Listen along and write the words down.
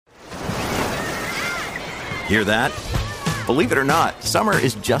Hear that? Believe it or not, summer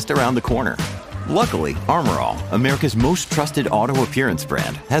is just around the corner. Luckily, Armor All, America's most trusted auto appearance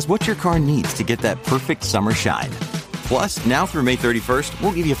brand, has what your car needs to get that perfect summer shine. Plus, now through May 31st,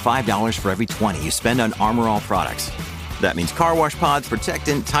 we'll give you $5 for every $20 you spend on Armor All products. That means car wash pods,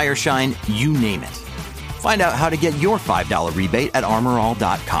 protectant, tire shine, you name it. Find out how to get your $5 rebate at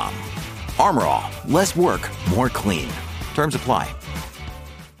armorall.com. Armor All, less work, more clean. Terms apply.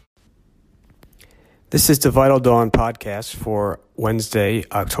 This is the Vital Dawn podcast for Wednesday,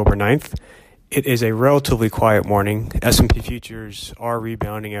 October 9th. It is a relatively quiet morning. S&P futures are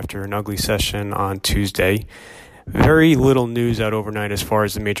rebounding after an ugly session on Tuesday. Very little news out overnight as far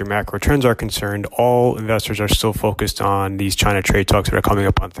as the major macro trends are concerned. All investors are still focused on these China trade talks that are coming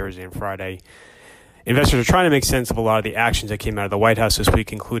up on Thursday and Friday. Investors are trying to make sense of a lot of the actions that came out of the White House this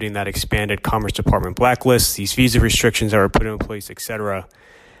week, including that expanded Commerce Department blacklist, these visa restrictions that were put in place, etc.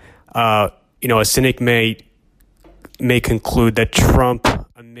 A cynic may conclude that Trump,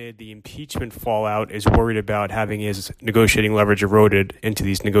 amid the impeachment fallout, is worried about having his negotiating leverage eroded into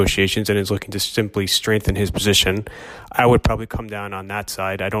these negotiations and is looking to simply strengthen his position. I would probably come down on that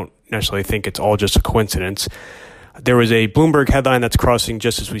side. I don't necessarily think it's all just a coincidence. There was a Bloomberg headline that's crossing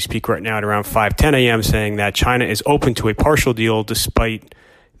just as we speak right now at around 5:10 a.m. saying that China is open to a partial deal despite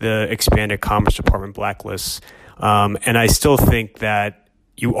the expanded Commerce Department blacklists. And I still think that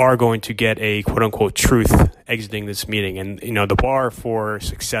you are going to get a quote-unquote truth exiting this meeting. And, the bar for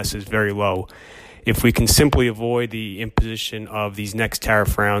success is very low. If we can simply avoid the imposition of these next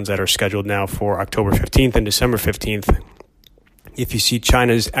tariff rounds that are scheduled now for October 15th and December 15th, if you see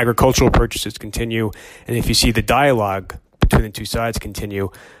China's agricultural purchases continue, and if you see the dialogue between the two sides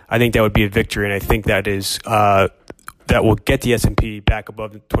continue, I think that would be a victory. And I think that is that will get the S&P back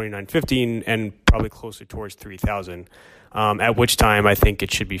above 2950 and probably closer towards 3,000. At which time I think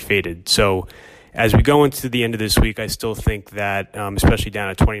it should be faded. So as we go into the end of this week, I still think that, especially down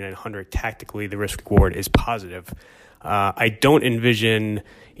at 2,900, tactically the risk reward is positive. I don't envision,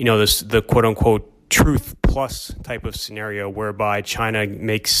 the quote unquote truth plus type of scenario whereby China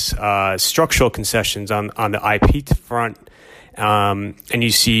makes structural concessions on the IP front, and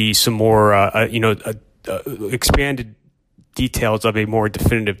you see some more, expanded details of a more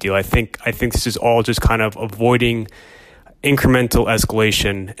definitive deal. I think this is all just kind of avoiding incremental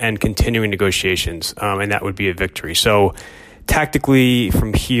escalation and continuing negotiations, and that would be a victory. So tactically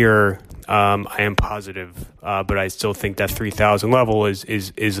from here, I am positive, but I still think that 3,000 level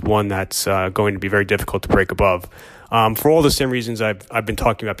is one that's going to be very difficult to break above. For all the same reasons I've been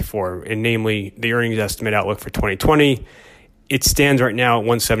talking about before, and namely the earnings estimate outlook for 2020. It stands right now at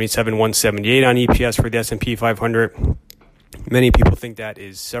 177, 178 on EPS for the S&P 500. Many people think that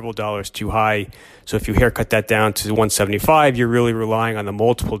is several dollars too high. So if you haircut that down to 175, you're really relying on the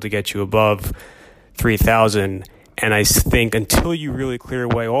multiple to get you above 3,000. And I think until you really clear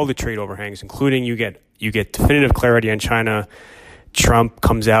away all the trade overhangs, including you get definitive clarity on China, Trump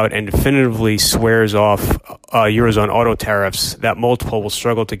comes out and definitively swears off Eurozone auto tariffs, that multiple will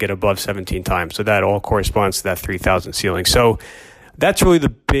struggle to get above 17 times. So that all corresponds to that 3,000 ceiling. So that's really the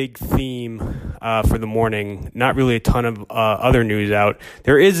big theme for the morning. Not really a ton of other news out.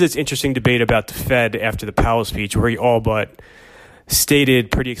 There is this interesting debate about the Fed after the Powell speech where he all but stated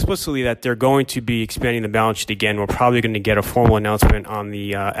pretty explicitly that they're going to be expanding the balance sheet again. We're probably going to get a formal announcement on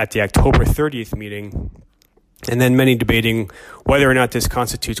the at the October 30th meeting. And then many debating whether or not this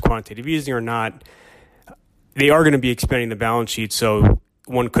constitutes quantitative easing or not. They are going to be expanding the balance sheet, so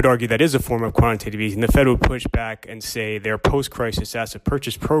one could argue that is a form of quantitative easing. The Fed would push back and say their post-crisis asset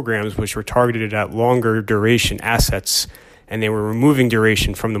purchase programs, which were targeted at longer duration assets, and they were removing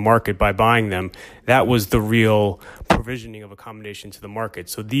duration from the market by buying them, that was the real provisioning of accommodation to the market.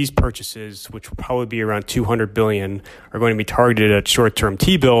 So these purchases, which will probably be around $200 billion, are going to be targeted at short-term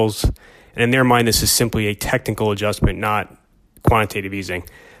T-bills. And in their mind, this is simply a technical adjustment, not quantitative easing.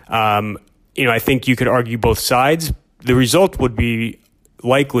 I think you could argue both sides. The result would be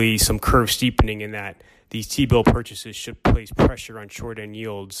likely some curve steepening in that these T-bill purchases should place pressure on short-end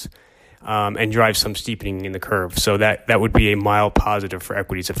yields and drive some steepening in the curve. So that would be a mild positive for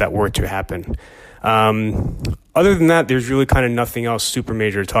equities if that were to happen. Other than that, there's really kind of nothing else super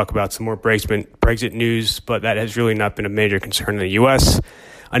major to talk about. Some more Brexit news, but that has really not been a major concern in the U.S.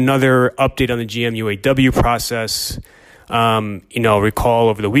 Another update on the GM UAW process. Recall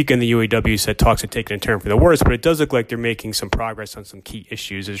over the weekend, the UAW said talks had taken a turn for the worse, but it does look like they're making some progress on some key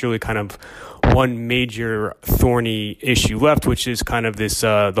issues. There's really kind of one major thorny issue left, which is kind of this,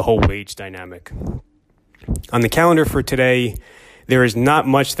 the whole wage dynamic. On the calendar for today, there is not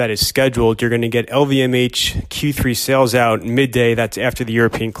much that is scheduled. You're going to get LVMH Q3 sales out midday. That's after the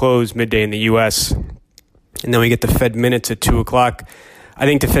European close, midday in the U.S. And then we get the Fed minutes at 2 o'clock. I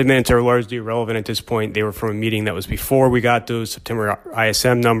think the Fed minutes are largely irrelevant at this point. They were from a meeting that was before we got those September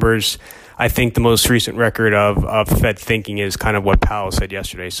ISM numbers. I think the most recent record of Fed thinking is kind of what Powell said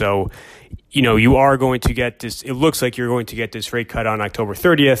yesterday. So, you are going to get this. It looks like you're going to get this rate cut on October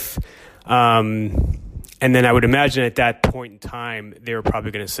 30th. And then I would imagine at that point in time, they're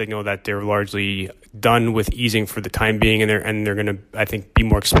probably going to signal that they're largely done with easing for the time being, and they're going to, I think, be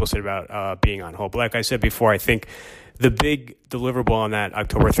more explicit about being on hold. But like I said before, I think the big deliverable on that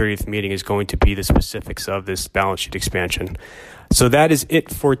October 30th meeting is going to be the specifics of this balance sheet expansion. So that is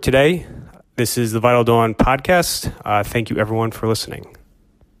it for today. This is the Vital Dawn podcast. Thank you, everyone, for listening.